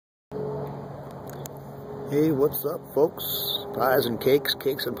Hey, what's up, folks? Pies and cakes,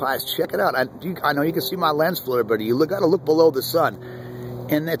 cakes and pies. Check it out. I know you can see my lens flare, but you got to look below the sun,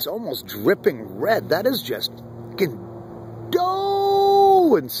 and it's almost dripping red. That is just fucking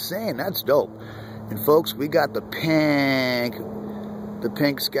dope, insane. That's dope. And folks, we got the pink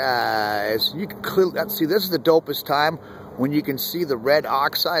skies. You can clearly see. This is the dopest time when you can see the red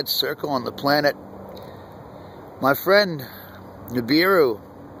oxide circle on the planet. My friend Nibiru,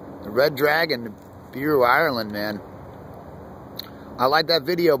 the Red Dragon. Nibiru, Ireland, man. I like that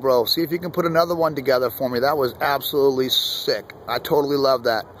video, bro. See if you can put another one together for me. That was absolutely sick. I totally love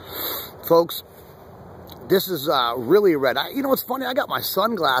that. Folks, this is really red. You know what's funny? I got my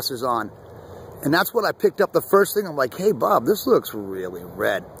sunglasses on, and that's what I picked up the first thing. I'm like, hey, Bob, this looks really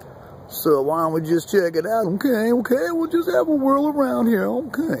red. So why don't we just check it out? Okay, we'll just have a whirl around here.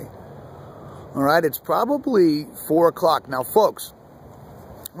 Okay. All right, it's probably 4 o'clock. Now, folks,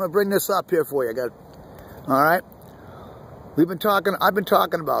 I'm going to bring this up here for you. All right? I've been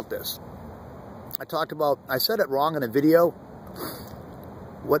talking about this. I said it wrong in a video.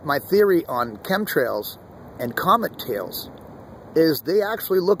 What my theory on chemtrails and comet tails is, they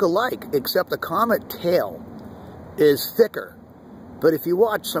actually look alike, except the comet tail is thicker. But if you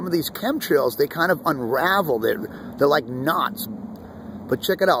watch some of these chemtrails, they kind of unravel. They're like knots. But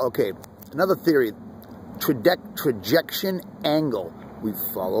check it out. Okay, another theory. Trajection angle. We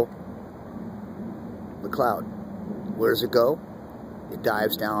follow the cloud. Where does it go? It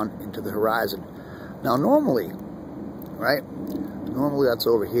dives down into the horizon. Now normally, right? Normally that's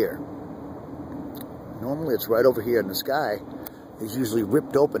over here. Normally it's right over here, and the sky is usually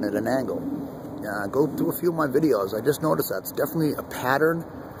ripped open at an angle. Go through a few of my videos. I just noticed that. It's definitely a pattern.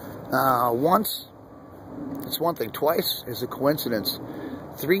 Once, it's one thing. Twice is a coincidence.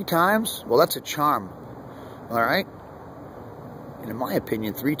 3 times, well, that's a charm. All right? And in my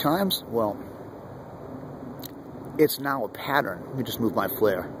opinion, 3 times, well, it's now a pattern. Let me just move my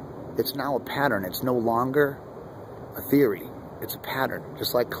flare. It's now a pattern. It's no longer a theory. It's a pattern.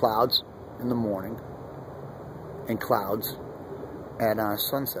 Just like clouds in the morning and clouds at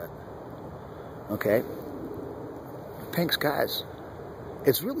sunset. Okay? Pink skies.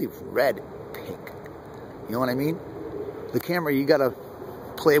 It's really red pink. You know what I mean? The camera, you got to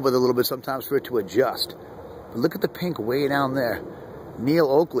play with it a little bit sometimes for it to adjust. But look at the pink way down there. Neil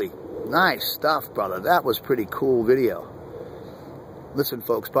Oakley. Nice stuff, brother. That was pretty cool video. Listen,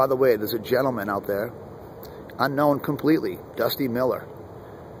 folks, by the way, there's a gentleman out there, unknown completely, Dusty Miller.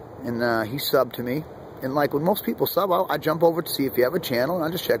 And he subbed to me. And like when most people sub, I jump over to see if you have a channel, and I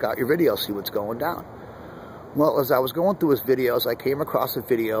just check out your videos, see what's going down. Well, as I was going through his videos, I came across a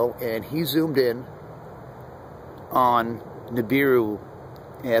video, and he zoomed in on Nibiru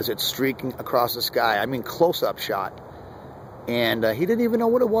as it's streaking across the sky. I mean, close-up shot. And he didn't even know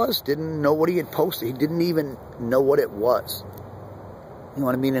what it was, didn't know what he had posted. He didn't even know what it was. You know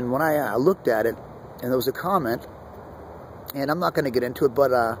what I mean? And when I looked at it, and there was a comment, and I'm not going to get into it,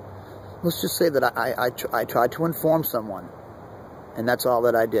 but let's just say that I tried to inform someone, and that's all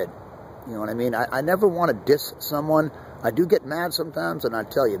that I did. You know what I mean? I never want to diss someone. I do get mad sometimes, and I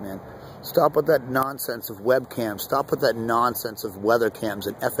tell you, man, stop with that nonsense of webcams. Stop with that nonsense of weather cams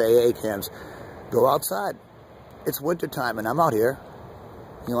and FAA cams. Go outside. It's wintertime, and I'm out here.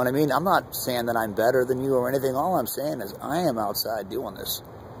 You know what I mean? I'm not saying that I'm better than you or anything. All I'm saying is I am outside doing this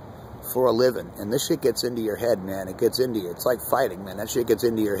for a living. And this shit gets into your head, man. It gets into you. It's like fighting, man. That shit gets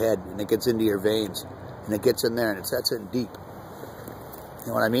into your head, and it gets into your veins. And it gets in there, and it sets in deep. You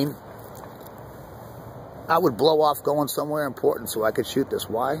know what I mean? I would blow off going somewhere important so I could shoot this.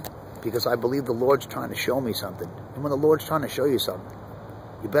 Why? Because I believe the Lord's trying to show me something. And when the Lord's trying to show you something,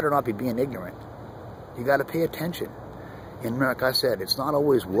 you better not be being ignorant. You got to pay attention. And like I said, it's not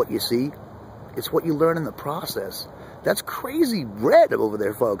always what you see. It's what you learn in the process. That's crazy red over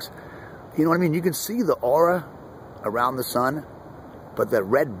there, folks. You know what I mean? You can see the aura around the sun, but that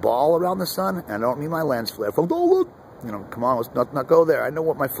red ball around the sun, and I don't mean my lens flare. Folks, oh, look. You know, come on, let's not go there. I know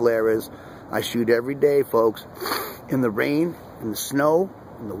what my flare is. I shoot every day, folks. In the rain, in the snow,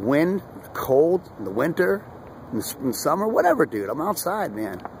 in the wind, in the cold, in the winter, in the summer, whatever, dude. I'm outside,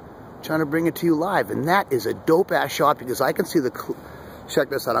 man. Trying to bring it to you live, and that is a dope-ass shot because I can see the...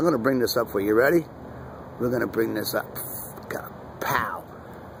 Check this out. I'm going to bring this up for you. Ready? We're going to bring this up. Pow.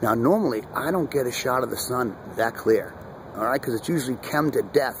 Now, normally, I don't get a shot of the sun that clear, all right, because it's usually chemmed to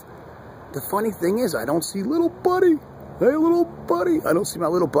death. The funny thing is, I don't see little buddy. Hey, little buddy. I don't see my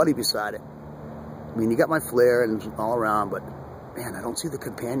little buddy beside it. I mean, you got my flare and all around, but, man, I don't see the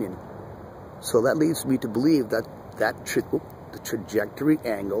companion. So that leads me to believe that the trajectory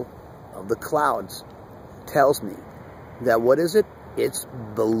angle of the clouds tells me that, what is it? It's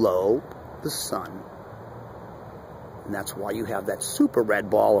below the sun And that's why you have that super red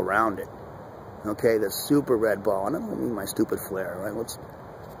ball around it. Okay, that super red ball. And I don't mean my stupid flare, right? Let's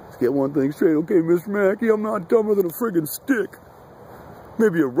get one thing straight. Okay, Mr. Mackey, I'm not dumber than a friggin' stick.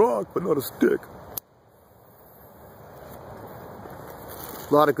 Maybe a rock, but not a stick.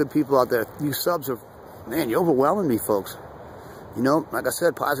 A lot of good people out there. You subs are, man, you're overwhelming me, folks. You know, like I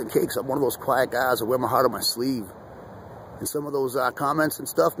said, Pies and Cakes, I'm one of those quiet guys that wear my heart on my sleeve. And some of those comments and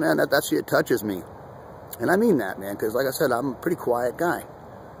stuff, man, that shit touches me. And I mean that, man, because like I said, I'm a pretty quiet guy.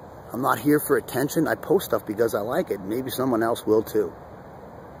 I'm not here for attention. I post stuff because I like it. Maybe someone else will too.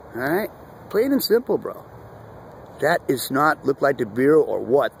 Alright? Plain and simple, bro. That is not look like the beer or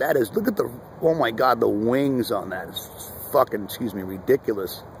what. That is, look at the, oh my God, the wings on that. It's fucking, excuse me,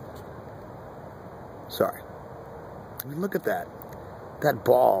 ridiculous. Sorry. I mean, look at that. That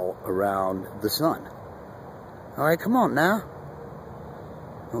ball around the sun. Alright, come on now.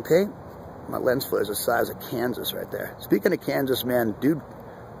 Okay? My lens flare is the size of Kansas right there. Speaking of Kansas, man, dude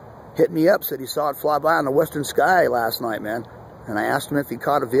hit me up, said he saw it fly by on the western sky last night, man. And I asked him if he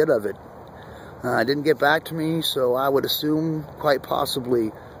caught a vid of it. Didn't get back to me, so I would assume quite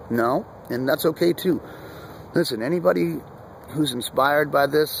possibly no. And that's okay too. Listen, anybody who's inspired by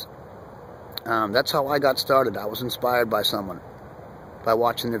this, that's how I got started. I was inspired by someone, by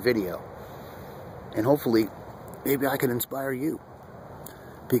watching their video. And hopefully, maybe I can inspire you.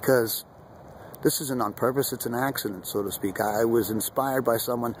 Because this isn't on purpose, it's an accident, so to speak. I was inspired by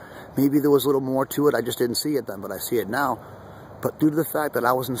someone. Maybe there was a little more to it, I just didn't see it then, but I see it now. But due to the fact that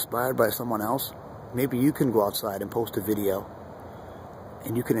I was inspired by someone else, maybe you can go outside and post a video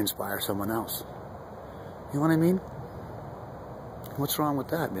and you can inspire someone else. You know what I mean? What's wrong with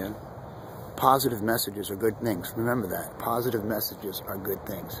that, man? Positive messages are good things. Remember that. Positive messages are good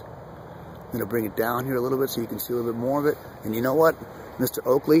things. I'm going to bring it down here a little bit so you can see a little bit more of it. And you know what, Mr.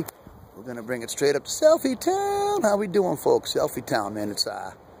 Oakley? We're going to bring it straight up to Selfie Town. How we doing, folks? Selfie Town, man. It's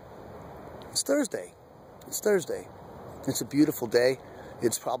Thursday. It's Thursday. It's a beautiful day.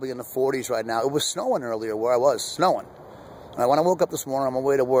 It's probably in the 40s right now. It was snowing earlier where I was. Snowing. When I woke up this morning on my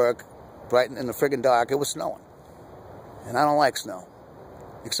way to work, bright in the friggin' dark, it was snowing. And I don't like snow.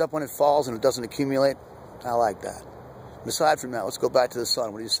 Except when it falls and it doesn't accumulate. I like that. But aside from that, let's go back to the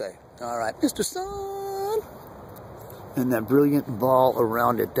sun. What do you say? All right, Mr. Sun. And that brilliant ball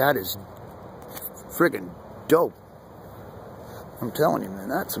around it. That is friggin' dope. I'm telling you, man,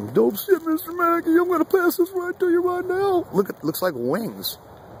 that's some dope shit, Mr. Mackey. I'm gonna pass this right to you right now. Look, it looks like wings.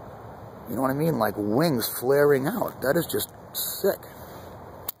 You know what I mean? Like wings flaring out. That is just sick.